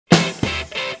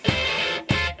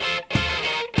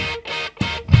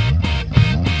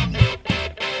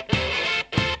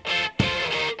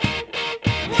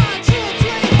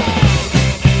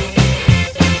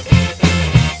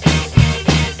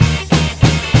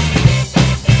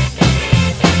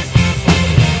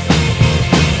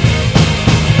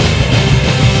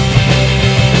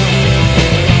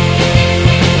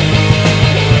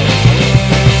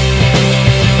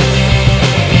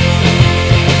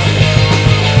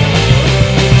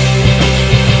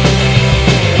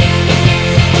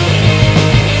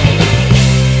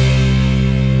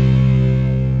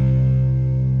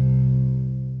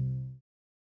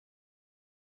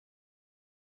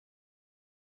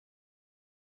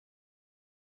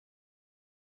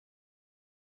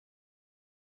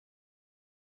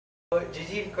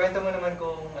Jehzeel, kwento mo naman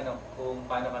kung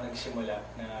paano ka nagsimula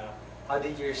na how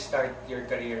did you start your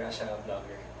career as a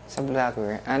vlogger? Sa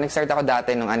vlogger? Nag-start ako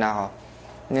dati nung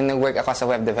nung nag-work ako sa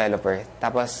web developer.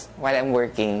 Tapos, while I'm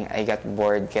working, I got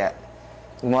bored kaya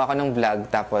gumawa ako ng vlog.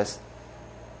 Tapos,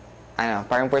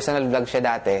 parang personal vlog siya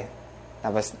dati.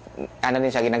 Tapos,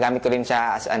 din siya, ginagamit ko rin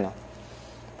siya as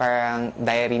parang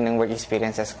diary ng work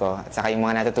experiences ko. At saka yung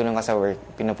mga natutunan ko sa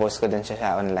work, pinupost ko din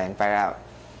siya online para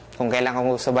kung kailan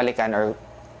ko gusto balikan or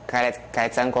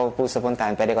kahit saan ko gusto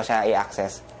puntahan, pwede ko siya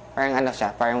i-access. Parang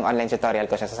parang online tutorial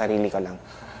ko siya sa sarili ko lang.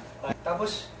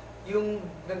 Tapos, yung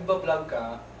nagba-vlog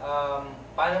ka,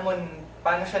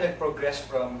 paano siya nag-progress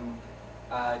from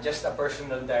just a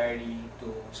personal diary to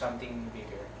something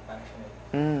bigger? Paano siya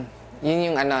Yun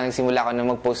yung nagsimula ko na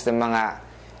mag-post ng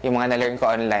yung mga na-learn ko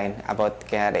online about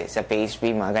kaya sa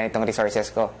PHP, mga ganitong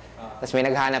resources ko. Tapos may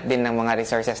naghanap din ng mga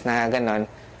resources na ganon,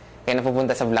 kaya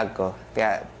napupunta sa vlog ko.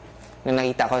 Kaya nung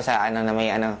nakita ko sa na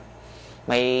may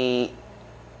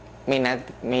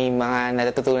mga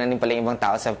natutunan din pala yung ibang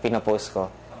tao sa pinopost ko.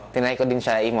 Tinry ko din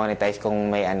siya i-monetize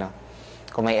kung may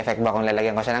effect ba kung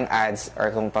lalagyan ko siya ng ads or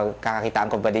kung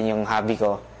pagkakakitaan ko ba din yung hobby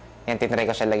ko. Yan, tinry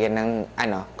ko siya lagyan ng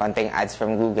konting ads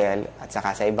from Google at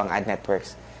saka sa ibang ad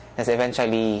networks. Tapos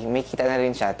eventually, may kita na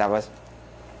rin siya. Tapos,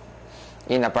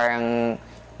 yun na, parang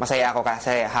masaya ako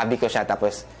kasi hobby ko siya.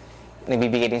 Tapos,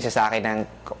 nagbibigay din siya sa akin ng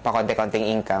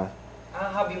pakonti-konting income.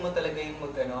 Hobby mo talaga yung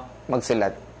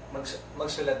magsulat.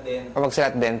 Magsulat din?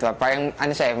 Magsulat din. Parang,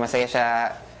 masaya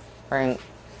siya. Parang,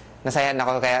 nasayahan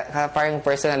ako. Kaya, parang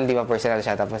personal, di ba personal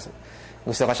siya. Tapos,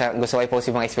 gusto ko i-post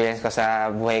yung mga experience ko sa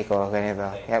buhay ko. Ganito.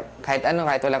 Okay. Kaya,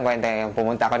 kahit walang kwenta.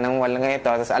 Pumunta ako ng walang ganito.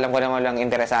 Tapos, alam ko naman walang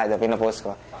interesado. Pinopost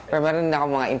ko. Okay. Pero meron din ako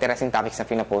mga interesting topics na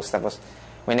pinopost. Tapos,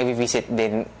 may nag-visit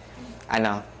din,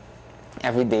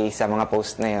 everyday sa mga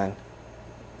post na yon.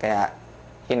 Kaya,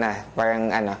 yun na, parang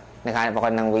naghanap ako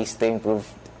ng ways to improve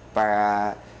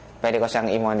para pwede ko siyang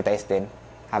i-monetize din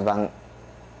habang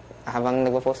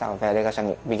nagpo-post ako. Pwede ko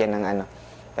siyang bigyan ng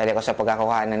pwede ko siya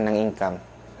pagkakuhanan ng income.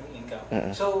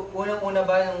 So, unang-una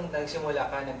ba nung nagsimula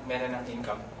ka, meron ng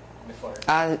income before?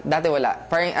 Dati wala.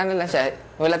 Parang lang siya,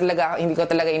 wala talaga, hindi ko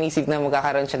talaga inisip na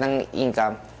magkakaroon siya ng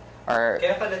income.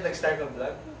 Kaya pala nag-start ng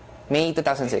vlog? May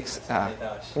 2006.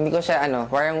 Hindi ko siya,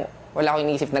 parang wala akong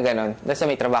iniisip na gano'n. Basta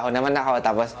may trabaho naman ako,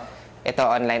 tapos ito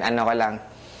online, ko lang.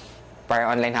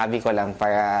 Parang online hobby ko lang,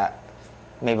 para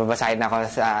may babasahin ako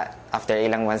after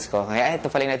ilang months ko. Kaya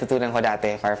ito pala yung natutunan ko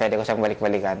dati, para pwede ko siyang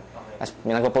balik-balikan. Okay. Tapos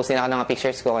nagpo-post din ako ng mga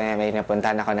pictures ko, kaya may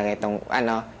napuntahan ako ng itong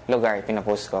lugar,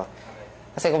 pinapost ko.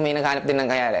 Kasi kung may naghanap din ng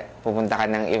kaya, pupunta ka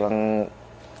ng ibang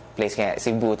place, kaya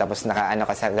Cebu, tapos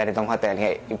ka sa ganitong hotel,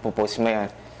 kaya ipopost mo yun.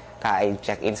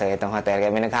 I-check-in sa itong hotel.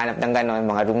 Kaya may naghanap ng gano'n,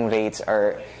 mga room rates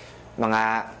or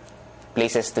mga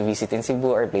places to visit in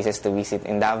Cebu or places to visit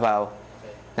in Davao.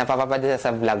 Napapapadala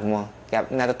sa vlog mo. Kaya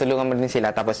natutulungan mo din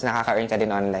sila, tapos nakaka-earn ka din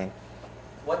online.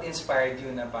 What inspired you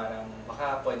na parang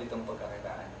baka pwede itong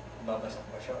pagkakitaan? Babasa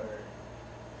mo siya or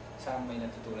saan may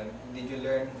natutunan? Did you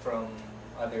learn from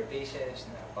other places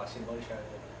na possible siya?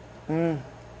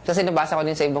 Kasi nabasa ko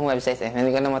din sa ibang websites Hindi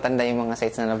ko na matanda yung mga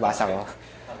sites na nabasa ko.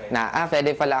 Okay. Na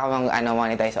pwede pala ako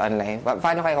monetize online.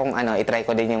 Paano kaya kung i-try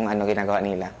ko din yung ginagawa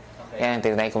nila? Okay. Kaya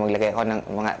tinry ko maglagay ako ng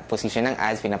mga position ng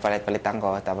ads, pinapalit-palitan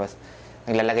ko, tapos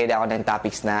naglalagay din ako ng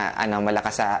topics na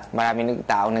malakas sa maraming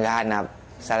taong naghahanap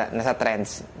nasa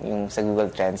trends, yung sa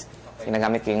Google Trends. Okay.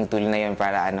 Ginagamit ko yung tool na yun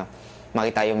para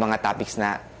makita yung mga topics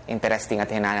na interesting at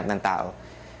hinahanap ng tao.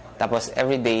 Okay. Tapos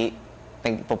everyday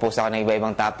nagpo-post ako ng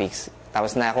iba-ibang topics.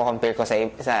 Tapos na-compare ko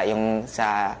sa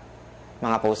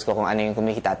mga post ko kung ano yung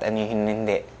kumikita at ano yung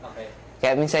hindi. Okay.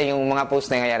 Kaya minsan yung mga post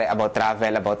na nangyayari about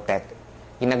travel, about tech,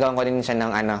 ginagawan ko din siya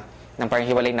ng parang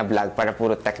hiwalay na vlog para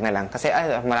puro tech na lang. Kasi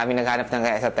marami naghanap ng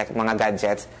kaya sa tech, mga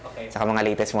gadgets, saka mga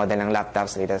latest model ng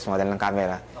laptops, latest model ng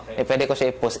camera. Okay. Pwede ko siya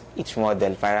i-post each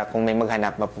model para kung may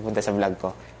maghanap, mapupunta sa vlog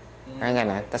ko. Parang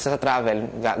gano'n. Tapos sa travel,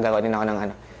 gagawa din ako ng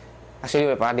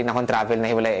Actually, parang din akong travel na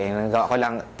hiwalay Nagawa ko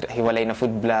lang hiwalay na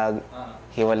food vlog,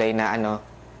 hiwalay na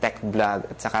tech vlog,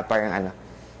 at saka parang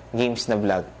games na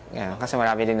vlog. Yeah, kasi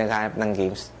marami din naghahanap ng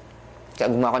games. Kaya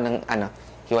gumawa ko ng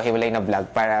hiwa-hiwalay na vlog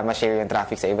para ma-share yung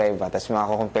traffic sa iba-iba. Tapos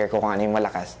makakompare ko kung ano yung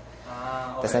malakas.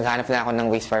 Okay. Tapos naghahanap na ako ng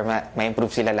ways para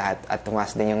ma-improve sila lahat at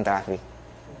tumaas din yung traffic.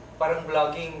 Parang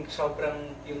vlogging,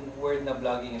 sobrang yung word na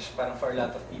vlogging is parang for a lot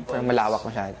of people. Parang malawak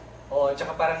masyado. Oo,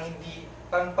 tsaka parang hindi,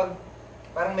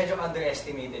 parang medyo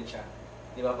underestimated siya.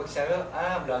 Di ba? Pag sabi,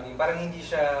 vlogging, parang hindi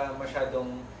siya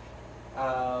masyadong,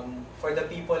 for the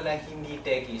people na hindi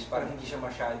techies, parang hindi siya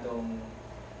masyadong,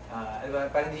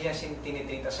 parang hindi siya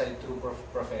tinitreat as a true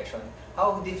profession.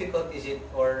 How difficult is it,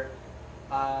 or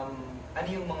ano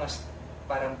yung mga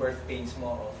parang birth pains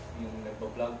mo of yung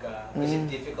nagbo-vlog ka? Is it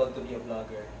difficult to be a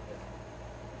vlogger?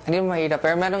 Hindi mo mahirap.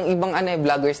 Pero merong ibang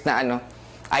vloggers na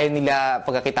ayaw nila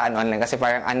pagkakitaan online kasi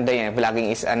parang vlogging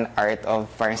is an art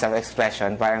of parang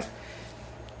self-expression. Parang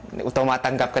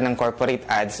tumatanggap ka ng corporate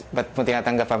ads, ba't mo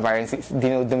tinatanggapan? Parang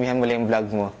dinudumihan mo lang yung vlog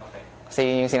mo. Okay. Kasi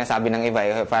yun yung sinasabi ng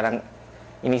iba. Parang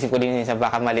inisip ko din sa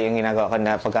baka mali yung ginagawa ko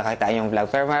na pagkakakitaan yung vlog.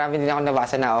 Pero marami din ako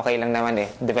nabasa na okay lang naman eh.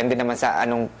 Depende naman sa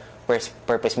anong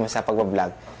purpose mo sa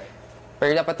pag-vlog. Okay.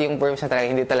 Pero dapat yung purpose na talaga,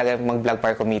 hindi talaga mag-vlog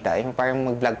para kumita. Yung parang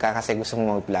mag-vlog ka kasi gusto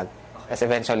mo mag-vlog. Okay. Kasi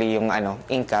eventually yung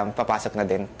income, papasok na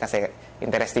din. Kasi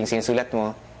interesting sinusulat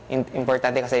mo.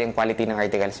 Importante kasi yung quality ng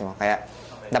articles mo. Kaya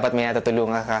dapat may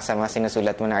natutulungan ka sa mga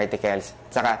sinusulat mo na articles.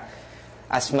 Saka,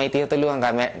 as may tinutulungan ka,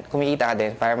 kumikita ka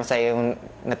din para masaya yung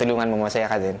natulungan mo, masaya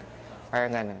ka din.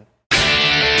 Parang ganun.